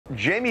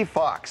Jamie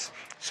Foxx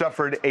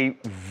suffered a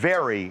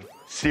very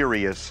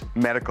serious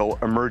medical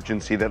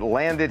emergency that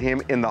landed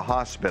him in the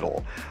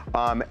hospital.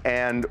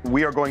 And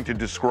we are going to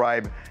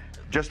describe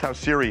just how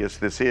serious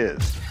this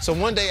is. So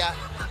one day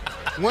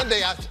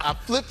I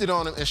flipped it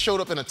on him and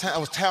showed up in it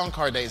was town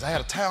car days. I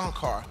had a town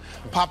car.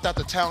 Popped out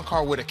the town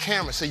car with a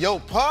camera. Said, yo,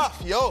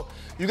 Puff, yo,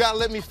 you gotta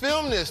let me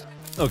film this.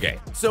 Okay,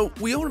 so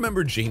we all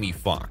remember Jamie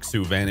Foxx,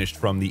 who vanished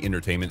from the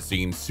entertainment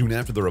scene soon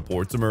after the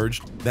reports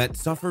emerged that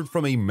suffered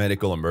from a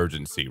medical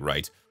emergency,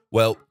 right?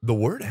 Well, the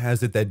word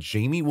has it that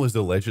Jamie was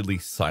allegedly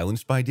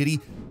silenced by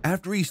Diddy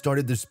after he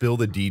started to spill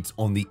the deets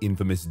on the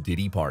infamous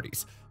Diddy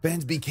parties.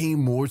 Fans became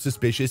more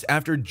suspicious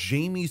after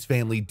Jamie's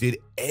family did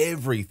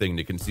everything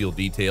to conceal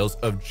details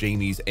of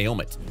Jamie's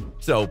ailment.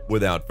 So,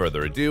 without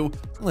further ado,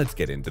 let's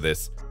get into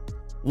this.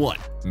 1.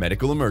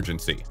 Medical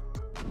emergency.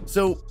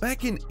 So,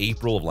 back in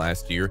April of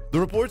last year, the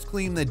reports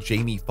claimed that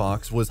Jamie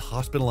Foxx was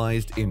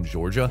hospitalized in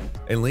Georgia,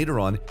 and later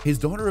on, his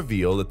daughter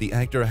revealed that the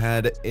actor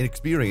had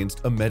experienced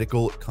a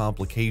medical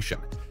complication.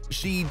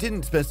 She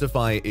didn't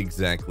specify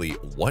exactly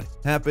what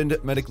happened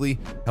medically.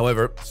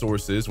 However,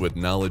 sources with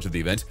knowledge of the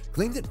event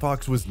claimed that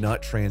Foxx was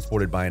not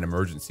transported by an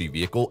emergency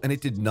vehicle and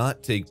it did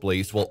not take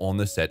place while on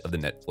the set of the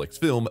Netflix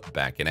film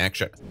Back in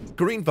Action.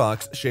 Corinne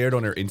Foxx shared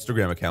on her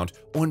Instagram account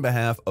on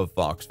behalf of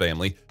Foxx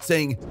family,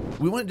 saying,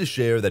 "We wanted to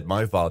share that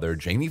my father,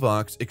 Jamie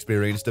Foxx,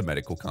 experienced a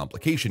medical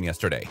complication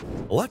yesterday.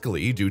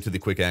 Luckily, due to the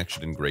quick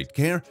action and great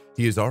care,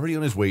 he is already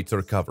on his way to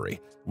recovery.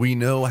 We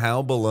know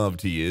how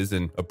beloved he is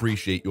and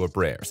appreciate your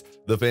prayers.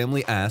 The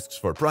family asks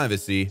for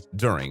privacy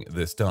during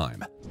this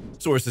time."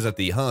 Sources at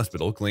the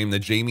hospital claim that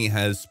Jamie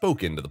has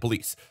spoken to the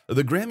police.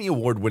 The Grammy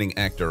Award-winning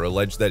actor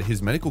alleged that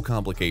his medical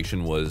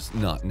complication was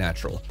not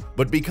natural,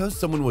 but because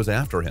someone was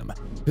after him.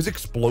 His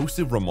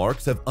explosive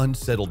remarks have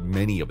unsettled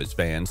many of his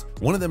fans.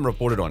 One of them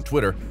reported on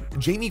Twitter,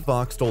 Jamie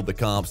Foxx told the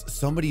cops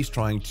somebody's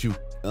trying to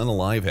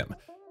unalive him.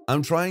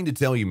 "I'm trying to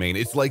tell you, man,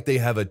 it's like they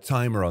have a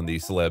timer on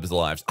these celebs'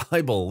 lives.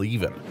 I believe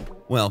him."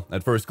 Well,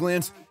 at first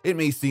glance, it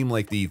may seem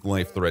like the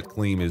life threat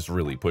claim is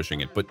really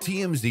pushing it, but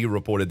TMZ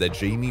reported that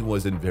Jamie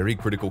was in very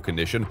critical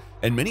condition,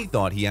 and many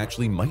thought he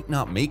actually might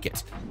not make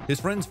it.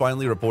 His friends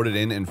finally reported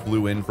in and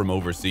flew in from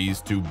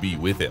overseas to be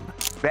with him.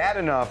 Bad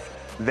enough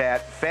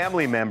that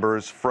family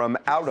members from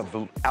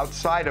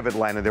outside of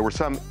Atlanta, there were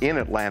some in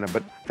Atlanta,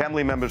 but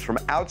family members from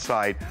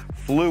outside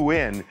flew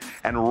in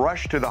and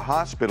rushed to the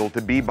hospital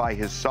to be by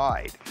his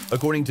side.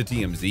 According to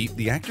TMZ,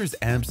 the actor's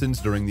absence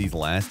during these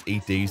last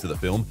 8 days of the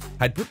film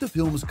had put the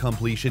film's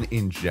completion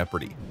in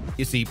jeopardy.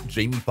 You see,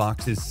 Jamie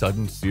Foxx's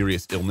sudden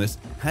serious illness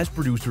has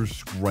producers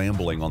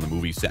scrambling on the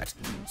movie set.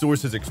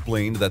 Sources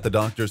explained that the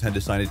doctors had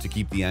decided to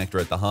keep the actor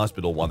at the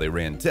hospital while they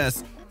ran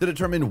tests to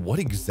determine what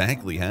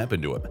exactly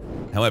happened to him.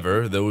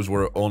 However, those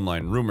were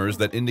online rumors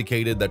that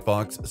indicated that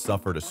Foxx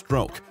suffered a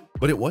stroke,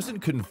 but it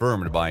wasn't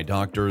confirmed by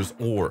doctors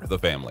or the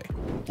family.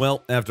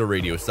 Well, after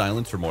radio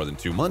silence for more than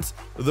 2 months,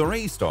 the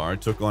Ray star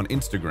took on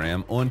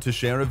Instagram to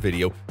share a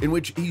video in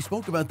which he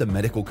spoke about the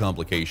medical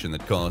complication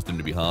that caused him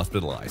to be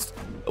hospitalized.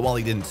 While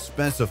he didn't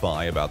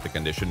specify about the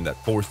condition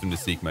that forced him to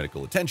seek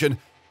medical attention,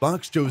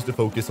 Foxx chose to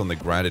focus on the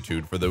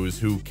gratitude for those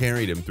who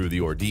carried him through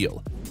the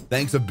ordeal.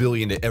 "Thanks a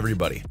billion to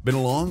everybody. Been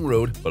a long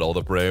road, but all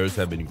the prayers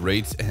have been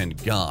great, and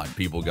God,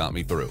 people got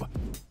me through.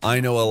 I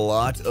know a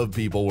lot of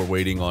people were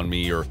waiting on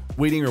me or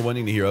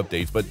wanting to hear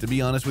updates, but to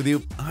be honest with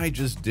you, I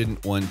just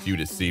didn't want you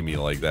to see me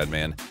like that,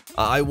 man.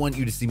 I want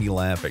you to see me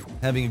laughing,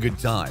 having a good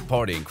time,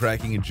 partying,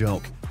 cracking a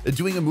joke,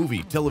 doing a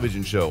movie,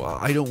 television show.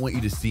 I don't want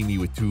you to see me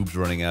with tubes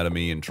running out of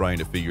me and trying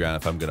to figure out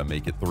if I'm gonna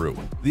make it through."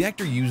 The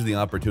actor used the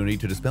opportunity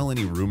to dispel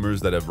any rumors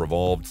that have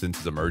revolved since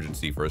his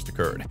emergency first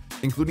occurred,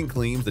 including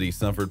claims that he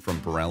suffered from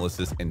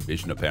paralysis and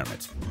vision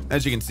impairment.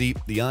 As you can see,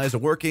 the eyes are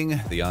working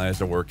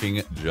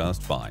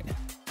just fine.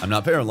 I'm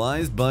not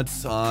paralyzed, but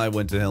I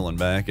went to hell and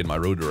back, and my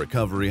road to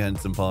recovery had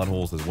some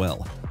potholes as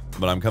well.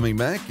 But I'm coming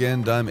back,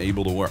 and I'm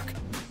able to work.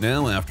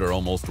 Now, after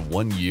almost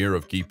 1 year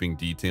of keeping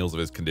details of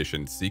his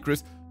condition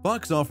secret,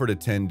 Foxx offered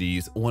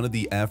attendees one of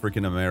the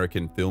African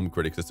American Film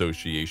Critics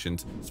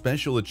Association's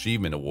Special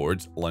Achievement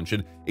Awards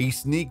luncheon a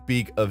sneak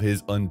peek of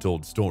his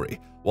untold story,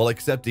 while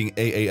accepting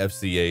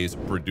AAFCA's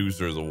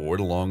Producers Award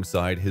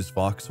alongside his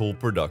Foxhole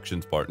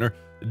Productions partner,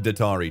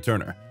 Datari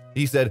Turner.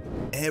 He said,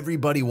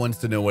 "Everybody wants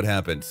to know what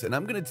happened, and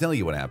I'm going to tell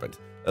you what happened.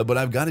 But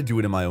I've got to do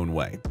it in my own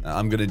way.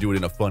 I'm going to do it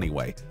in a funny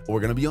way. We're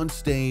going to be on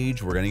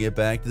stage. We're going to get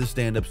back to the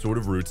stand-up sort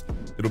of roots.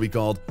 It'll be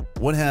called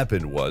What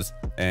Happened Was,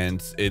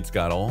 and it's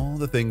got all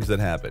the things that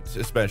happened,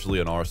 especially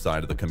on our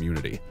side of the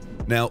community."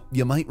 Now,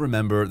 you might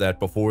remember that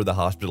before the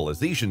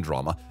hospitalization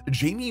drama,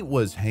 Jamie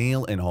was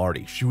hale and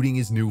hearty, shooting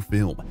his new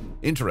film.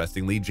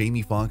 Interestingly,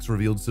 Jamie Foxx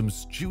revealed some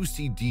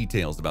juicy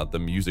details about the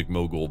music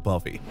mogul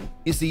Puffy.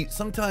 You see,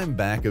 sometime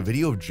back, a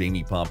video of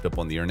Jamie popped up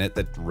on the internet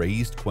that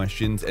raised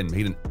questions and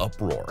made an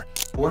uproar.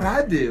 What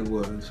I did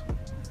was,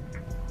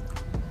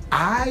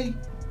 I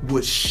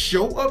would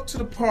show up to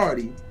the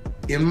party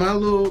in my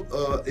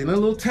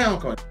little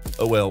town car.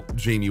 Oh well,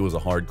 Jamie was a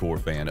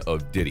hardcore fan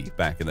of Diddy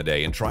back in the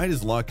day and tried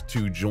his luck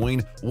to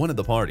join one of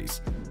the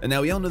parties. And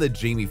now we all know that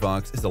Jamie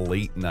Foxx is a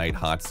late-night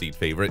hot seat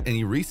favorite, and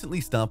he recently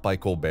stopped by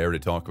Colbert to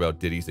talk about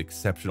Diddy's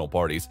exceptional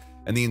parties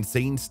and the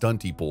insane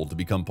stunt he pulled to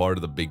become part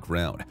of the big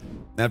crowd.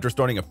 After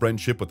starting a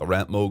friendship with the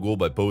rap mogul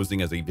by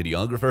posing as a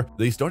videographer,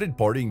 they started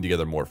partying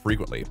together more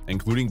frequently,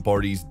 including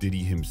parties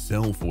Diddy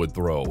himself would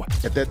throw.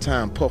 At that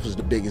time, Puff was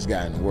the biggest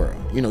guy in the world.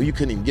 You know, you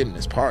couldn't even get in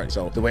this party.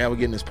 So the way I would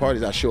get in this party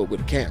is I show up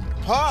with a camera.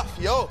 Puff,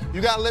 yo,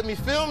 you gotta let me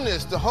film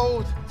this. The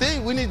whole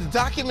thing, we need to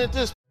document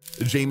this.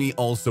 Jamie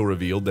also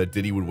revealed that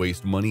Diddy would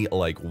waste money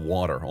like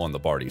water on the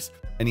parties,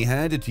 and he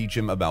had to teach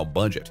him about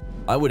budget.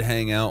 I would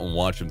hang out and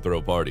watch him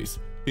throw parties.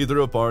 He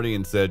threw a party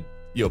and said,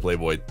 "Yo,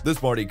 Playboy, this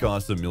party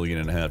costs $1.5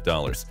 million."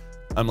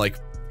 I'm like,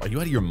 "Are you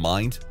out of your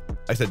mind?"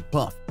 I said,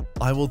 "Puff,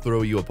 I will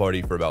throw you a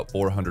party for about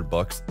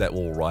 $400 that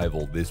will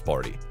rival this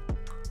party."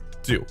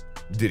 2.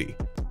 Diddy.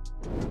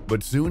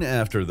 But soon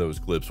after those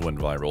clips went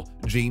viral,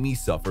 Jamie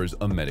suffers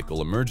a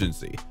medical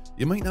emergency.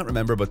 You might not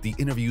remember, but the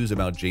interviews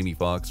about Jamie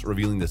Foxx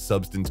revealing the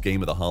substance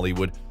game of the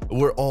Hollywood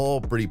were all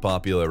pretty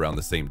popular around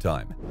the same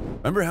time.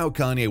 Remember how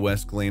Kanye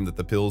West claimed that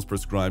the pills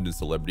prescribed in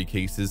celebrity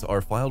cases are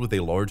filled with a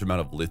large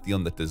amount of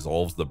lithium that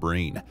dissolves the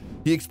brain?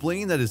 He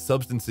explained that his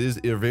substances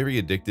are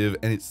very addictive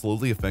and it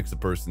slowly affects a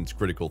person's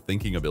critical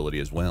thinking ability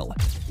as well.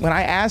 When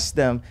I asked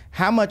them,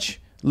 how much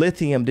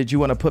lithium did you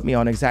want to put me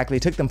on exactly?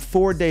 It took them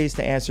 4 days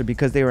to answer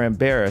because they were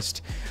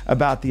embarrassed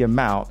about the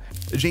amount.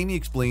 Jamie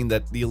explained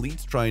that the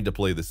elites tried to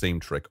play the same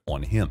trick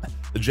on him.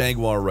 The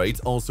Jaguar Rights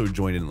also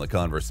joined in the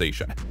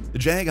conversation. The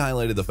Jag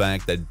highlighted the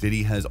fact that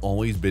Diddy has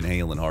always been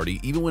hale and hearty,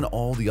 even when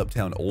all the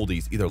Uptown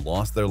oldies either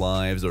lost their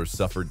lives or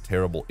suffered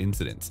terrible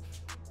incidents.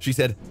 She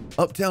said,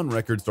 Uptown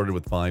Records started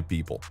with 5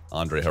 people.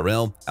 Andre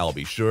Harrell, Al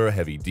B. Sure,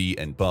 Heavy D,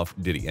 and Puff,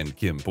 Diddy, and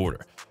Kim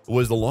Porter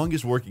was the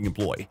longest working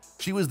employee.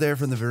 She was there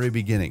from the very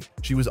beginning.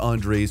 She was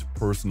Andre's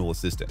personal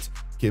assistant.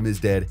 Kim is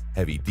dead,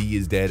 Heavy D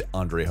is dead,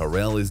 Andre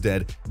Harrell is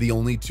dead. The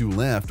only 2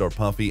 left are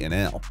Puffy and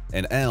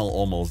Al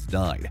almost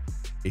died.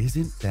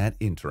 Isn't that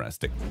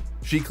interesting?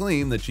 She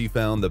claimed that she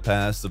found the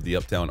past of the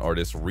Uptown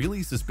artists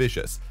really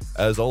suspicious,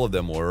 as all of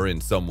them were,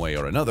 in some way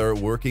or another,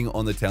 working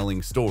on the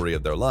telling story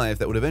of their life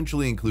that would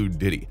eventually include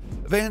Diddy.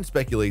 Fans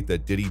speculate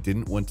that Diddy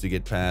didn't want to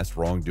get past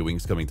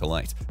wrongdoings coming to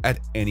light at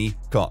any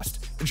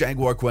cost.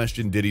 Jaguar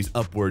questioned Diddy's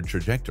upward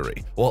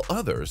trajectory, while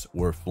others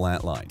were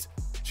flatlined.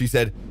 She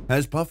said,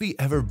 "Has Puffy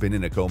ever been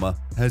in a coma?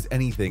 Has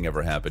anything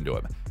ever happened to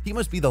him? He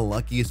must be the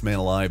luckiest man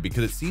alive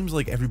because it seems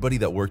like everybody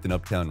that worked in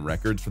Uptown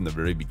Records from the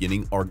very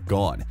beginning are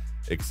gone,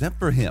 except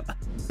for him."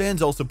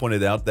 Fans also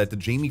pointed out that the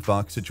Jamie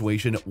Foxx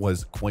situation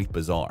was quite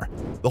bizarre.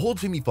 The whole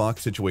Jamie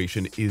Foxx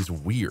situation is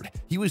weird.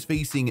 He was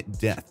facing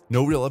death,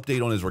 no real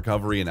update on his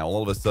recovery, and now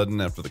all of a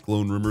sudden, after the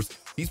clone rumors,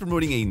 he's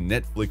promoting a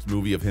Netflix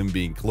movie of him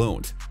being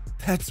cloned.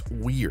 That's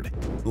weird.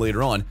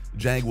 Later on,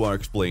 Jaguar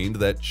explained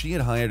that she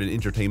had hired an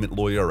entertainment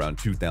lawyer around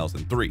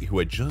 2003 who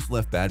had just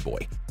left Bad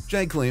Boy.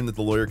 Jag claimed that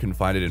the lawyer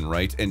confided in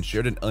Wright and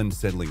shared an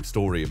unsettling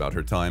story about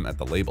her time at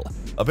the label.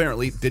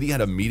 Apparently, Diddy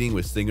had a meeting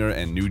with singer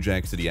and New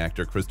Jack City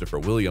actor Christopher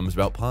Williams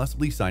about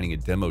possibly signing a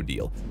demo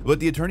deal, but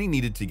the attorney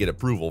needed to get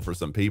approval for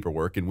some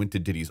paperwork and went to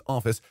Diddy's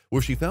office,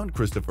 where she found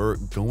Christopher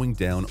going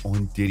down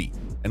on Diddy.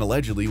 And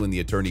allegedly, when the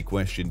attorney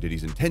questioned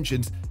Diddy's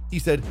intentions, he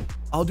said,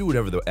 "I'll do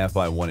whatever the F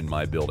I want in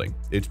my building.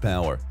 It's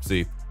power.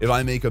 See, if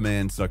I make a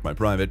man suck my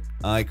private,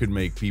 I could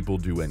make people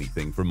do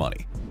anything for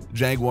money."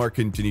 Jaguar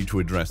continued to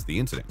address the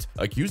incident,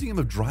 accusing him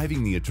of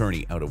driving the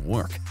attorney out of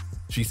work.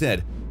 She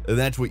said,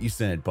 "That's what you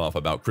said, Puff,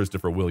 about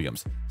Christopher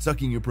Williams,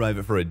 sucking your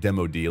private for a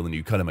demo deal and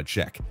you cut him a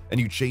check, and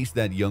you chased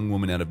that young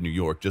woman out of New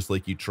York just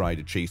like you tried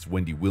to chase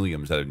Wendy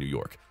Williams out of New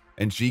York.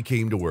 And she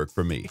came to work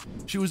for me.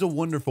 She was a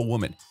wonderful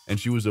woman, and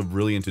she was a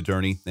brilliant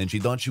attorney, and she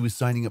thought she was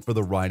signing up for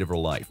the ride of her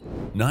life.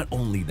 Not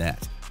only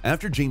that,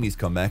 after Jamie's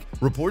comeback,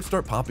 reports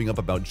start popping up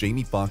about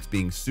Jamie Foxx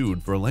being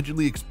sued for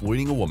allegedly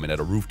exploiting a woman at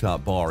a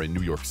rooftop bar in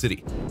New York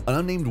City. An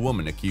unnamed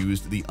woman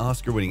accused the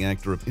Oscar-winning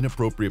actor of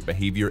inappropriate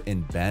behavior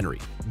and battery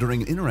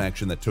during an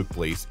interaction that took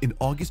place in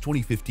August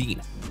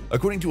 2015.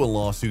 According to a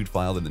lawsuit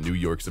filed in the New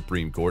York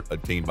Supreme Court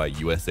obtained by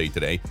USA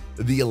Today,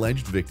 the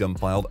alleged victim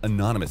filed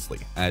anonymously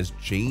as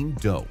Jane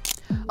Doe.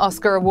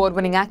 Oscar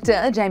award-winning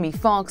actor Jamie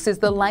Foxx is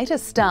the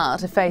latest star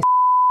to face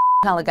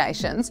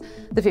allegations.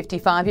 The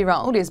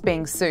 55-year-old is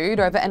being sued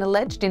over an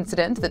alleged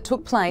incident that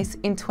took place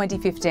in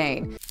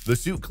 2015. The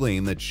suit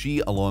claimed that she,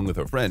 along with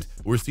her friend,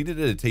 were seated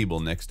at a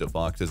table next to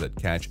Fox's at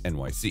Catch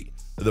NYC.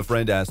 The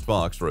friend asked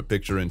Foxx for a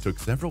picture and took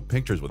several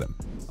pictures with him.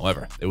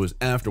 However, it was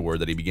afterward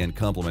that he began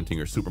complimenting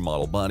her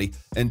supermodel body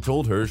and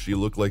told her she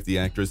looked like the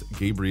actress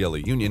Gabriella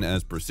Union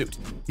as per suit.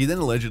 He then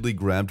allegedly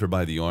grabbed her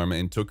by the arm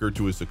and took her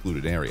to a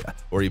secluded area,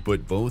 where he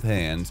put both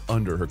hands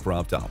under her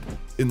crop top.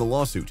 In the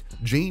lawsuit,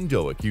 Jane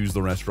Doe accused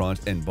the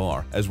restaurant and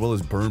bar, as well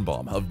as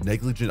Birnbaum, of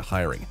negligent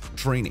hiring,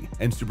 training,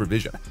 and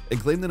supervision, and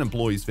claimed that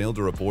employees failed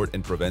to report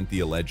and prevent the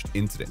alleged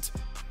incident.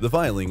 The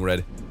filing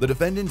read, "The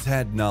defendants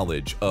had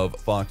knowledge of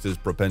Fox's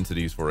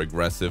propensities for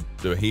aggressive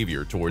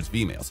behavior towards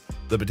females,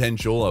 the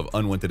potential of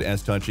unwanted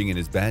ass-touching, and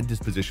his bad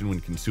disposition when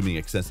consuming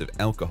excessive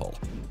alcohol.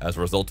 As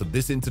a result of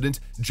this incident,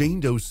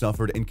 Jane Doe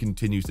suffered and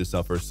continues to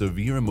suffer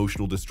severe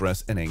emotional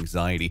distress and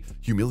anxiety,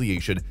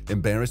 humiliation,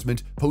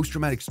 embarrassment,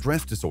 post-traumatic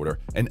stress disorder,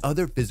 and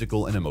other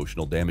physical and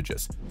emotional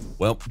damages."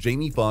 Well,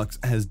 Jamie Foxx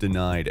has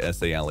denied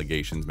SA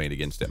allegations made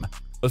against him.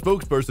 A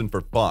spokesperson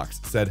for Fox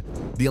said,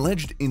 "The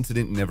alleged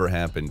incident never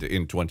happened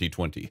in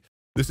 2020.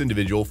 This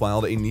individual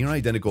filed a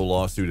near-identical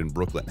lawsuit in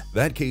Brooklyn.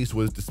 That case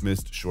was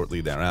dismissed shortly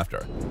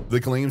thereafter.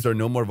 The claims are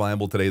no more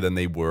viable today than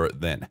they were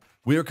then.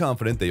 We are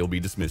confident they will be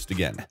dismissed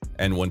again.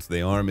 And once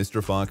they are,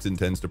 Mr. Fox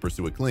intends to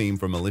pursue a claim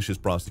for malicious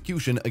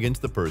prosecution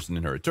against the person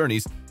and her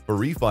attorneys for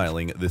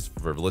refiling this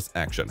frivolous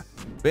action."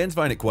 Fans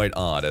find it quite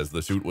odd, as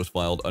the suit was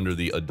filed under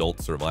the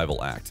Adult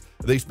Survival Act.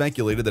 They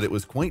speculated that it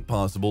was quite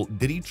possible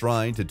Diddy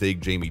tried to take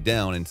Jamie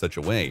down in such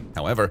a way.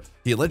 However,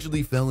 he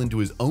allegedly fell into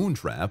his own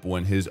trap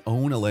when his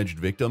own alleged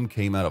victim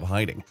came out of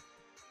hiding.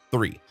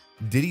 3.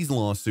 Diddy's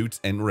lawsuits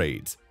and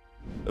raids.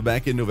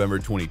 Back in November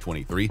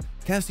 2023,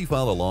 Cassie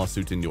filed a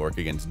lawsuit in New York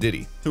against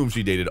Diddy, whom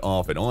she dated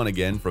off and on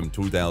again from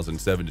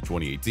 2007 to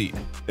 2018.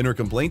 In her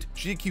complaint,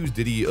 she accused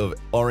Diddy of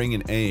R-ing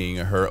and A-ing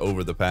her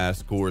over the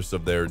past course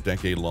of their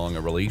decade-long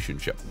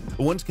relationship.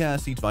 Once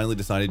Cassie finally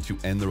decided to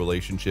end the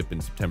relationship in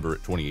September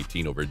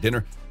 2018 over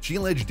dinner, she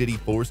alleged Diddy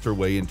forced her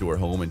way into her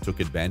home and took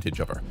advantage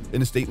of her.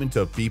 In a statement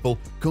to People,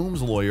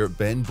 Combs' lawyer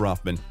Ben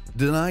Brofman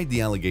denied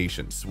the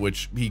allegations,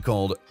 which he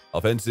called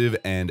offensive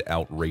and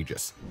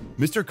outrageous.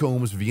 Mr.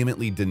 Combs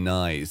vehemently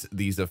denies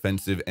these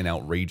offensive and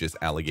outrageous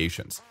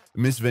allegations.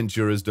 Miss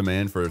Ventura's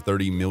demand for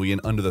 $30 million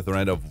under the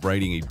threat of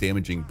writing a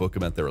damaging book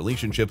about their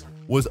relationship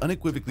was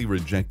unequivocally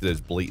rejected as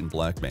blatant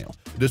blackmail.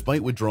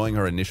 Despite withdrawing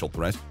her initial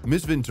threat,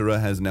 Miss Ventura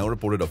has now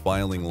reported a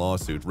filing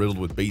lawsuit riddled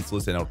with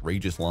baseless and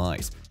outrageous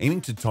lies, aiming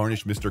to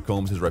tarnish Mr.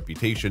 Combs'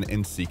 reputation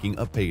and seeking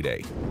a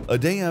payday. A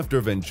day after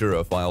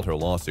Ventura filed her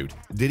lawsuit,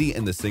 Diddy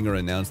and the singer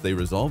announced they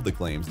resolved the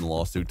claims in the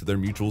lawsuit to their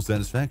mutual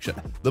satisfaction.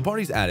 The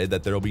parties added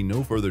that there will be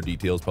no further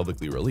details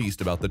publicly released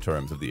about the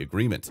terms of the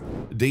agreement.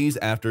 Days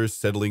after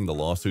settling the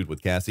lawsuit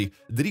with Cassie,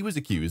 Diddy was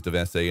accused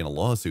of SA in a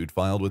lawsuit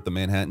filed with the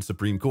Manhattan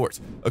Supreme Court.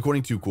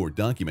 According to court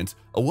documents,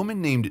 a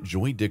woman named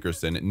Joy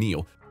Dickerson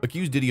Neal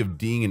accused Diddy of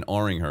D-ing and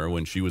R-ing her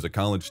when she was a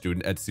college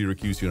student at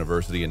Syracuse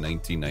University in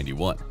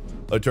 1991.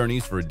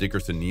 Attorneys for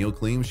Dickerson Neal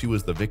claim she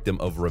was the victim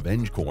of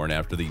revenge porn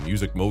after the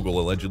music mogul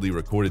allegedly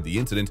recorded the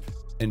incident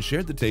and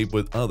shared the tape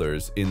with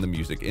others in the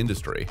music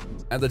industry.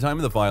 At the time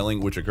of the filing,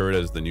 which occurred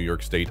as the New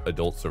York State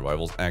Adult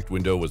Survival Act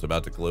window was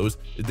about to close,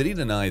 Diddy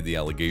denied the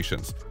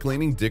allegations,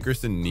 claiming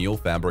Dickerson Neal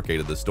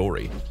fabricated the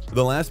story.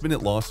 The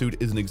last-minute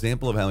lawsuit is an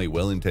example of how a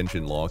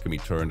well-intentioned law can be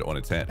turned on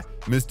its head.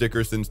 Miss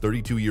Dickerson's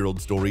 32-year-old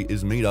story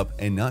is made up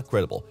and not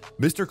credible.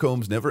 Mr.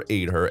 Combs never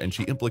aided her, and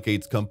she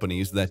implicates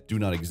companies that do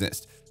not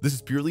exist. This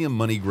is purely a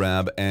money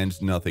grab and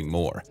nothing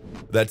more.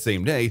 That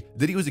same day,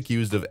 Diddy was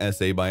accused of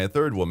SA by a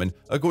third woman,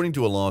 according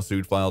to a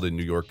lawsuit filed in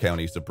New York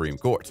County Supreme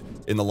Court.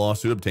 In the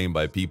lawsuit obtained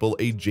by People,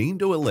 a Jane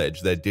Doe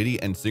alleged that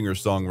Diddy and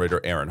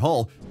singer-songwriter Aaron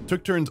Hall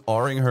took turns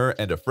R-ing her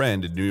and a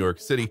friend in New York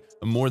City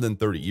more than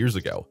 30 years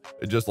ago.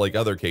 Just like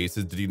other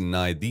cases, Diddy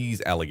denied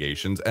these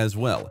allegations as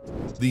well.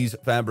 These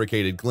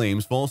fabricated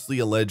claims falsely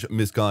allege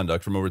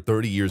misconduct from over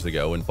 30 years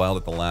ago and filed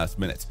at the last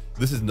minute.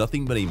 This is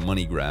nothing but a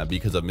money grab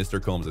because of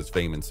Mr. Combs'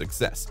 fame and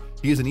success.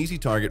 He is an easy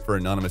target for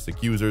anonymous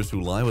accusers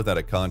who lie without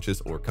a conscience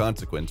or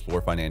consequence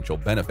for financial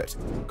benefit.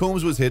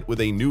 Combs was hit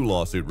with a new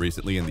lawsuit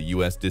recently in the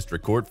U.S.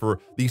 District Court for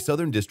the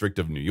Southern District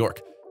of New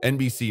York.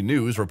 NBC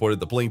News reported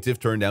the plaintiff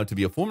turned out to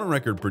be a former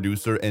record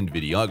producer and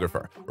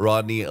videographer,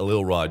 Rodney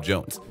Lil Rod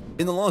Jones.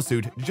 In the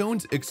lawsuit,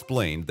 Jones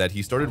explained that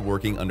he started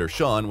working under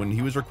Sean when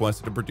he was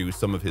requested to produce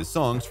some of his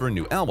songs for a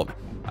new album.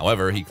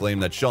 However, he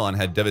claimed that Sean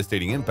had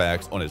devastating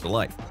impacts on his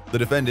life. The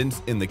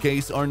defendants in the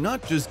case are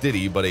not just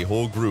Diddy, but a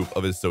whole group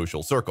of his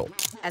social circle.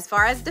 As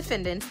far as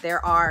defendants,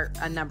 there are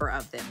a number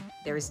of them.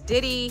 There's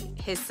Diddy,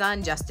 his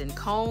son Justin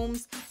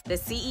Combs, the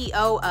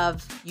CEO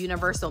of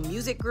Universal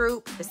Music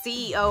Group, the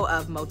CEO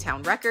of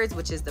Motown Records,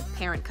 which is the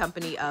parent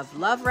company of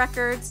Love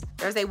Records.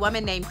 There's a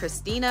woman named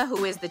Christina,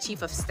 who is the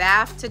chief of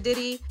staff to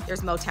Diddy.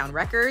 There's Motown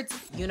Records,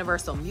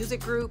 Universal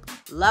Music Group,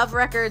 Love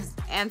Records,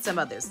 and some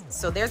others.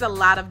 So there's a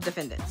lot of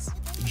defendants.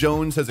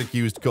 Jones has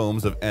accused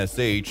Combs of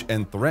SH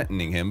and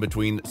threatening him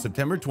between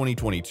September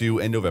 2022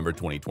 and November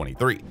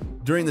 2023.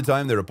 During the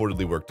time they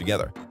reportedly worked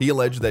together, he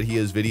alleged that he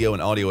has video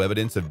and audio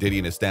evidence of Diddy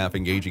and his staff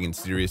engaging in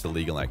serious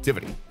illegal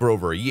activity for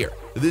over a year.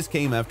 This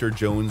came after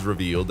Jones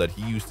revealed that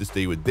he used to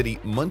stay with Diddy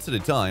months at a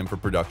time for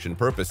production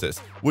purposes,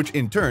 which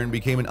in turn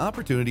became an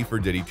opportunity for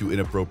Diddy to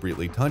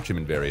inappropriately touch him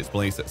in various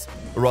places.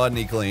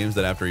 Rodney claims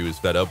that after he was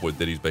fed up with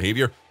Diddy's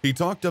behavior, he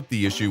talked up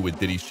the issue with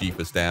Diddy's chief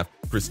of staff,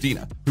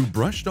 Christina, who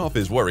brushed off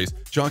his worries,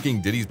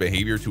 chalking Diddy's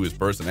behavior to his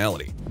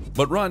personality.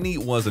 But Rodney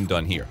wasn't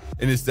done here.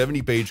 In his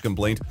 70-page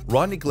complaint,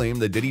 Rodney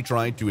claimed that Diddy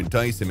tried to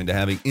entice him into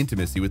having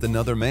intimacy with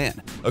another man.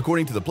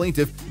 According to the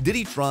plaintiff,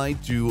 Diddy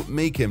tried to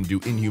make him do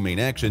inhumane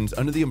actions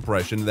under the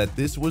impression that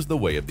this was the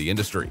way of the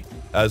industry.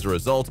 As a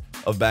result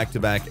of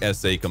back-to-back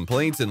SA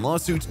complaints and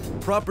lawsuits,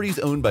 properties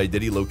owned by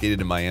Diddy located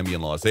in Miami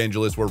and Los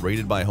Angeles were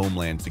raided by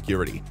Homeland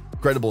Security.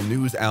 Credible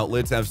news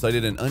outlets have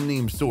cited an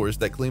unnamed source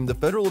that claimed the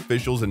federal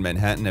officials in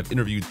Manhattan have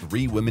interviewed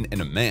 3 women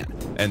and a man,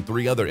 and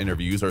 3 other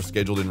interviews are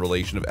scheduled in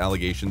relation of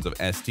allegations of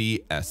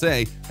ST,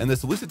 SA, and the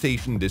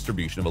solicitation and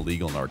distribution of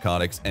illegal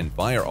narcotics and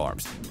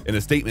firearms. In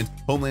a statement,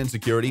 Homeland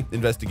Security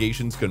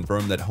investigations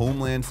confirmed that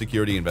Homeland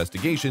Security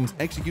investigations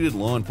executed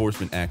law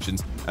enforcement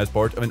actions as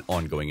part of an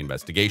ongoing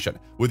investigation,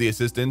 with the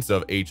assistance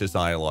of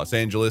HSI Los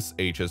Angeles,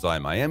 HSI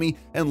Miami,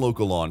 and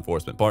local law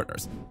enforcement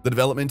partners. The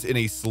development in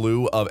a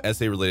slew of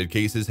SA-related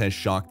cases has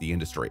shocked the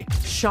industry.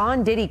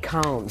 Sean Diddy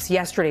Combs.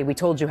 Yesterday, we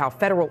told you how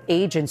federal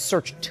agents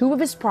searched 2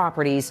 of his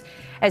properties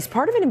as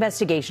part of an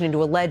investigation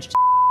into alleged.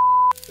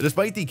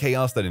 Despite the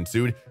chaos that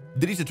ensued,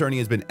 Diddy's attorney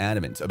has been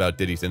adamant about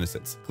Diddy's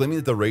innocence, claiming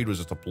that the raid was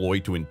just a ploy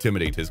to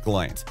intimidate his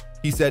clients.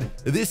 He said,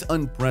 "This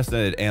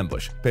unprecedented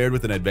ambush, paired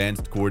with an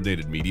advanced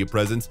coordinated media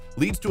presence,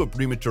 leads to a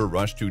premature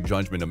rush to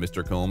judgment of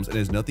Mr. Combs and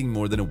is nothing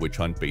more than a witch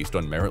hunt based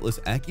on meritless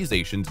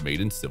accusations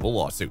made in civil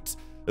lawsuits.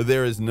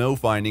 There is no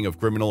finding of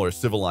criminal or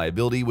civil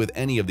liability with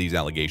any of these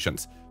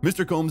allegations.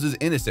 Mr. Combs is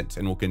innocent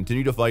and will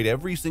continue to fight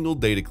every single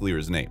day to clear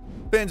his name."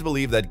 Fans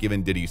believe that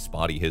given Diddy's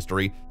spotty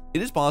history,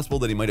 it is possible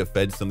that he might have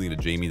fed something to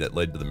Jamie that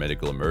led to the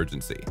medical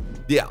emergency.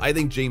 Yeah, I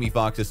think Jamie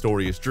Foxx's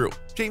story is true.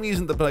 Jamie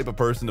isn't the type of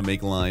person to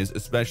make lies,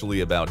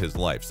 especially about his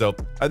life, so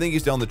I think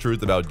he's telling the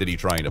truth about Diddy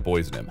trying to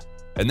poison him.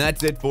 And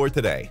that's it for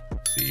today.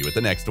 See you at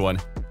the next one.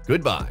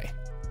 Goodbye.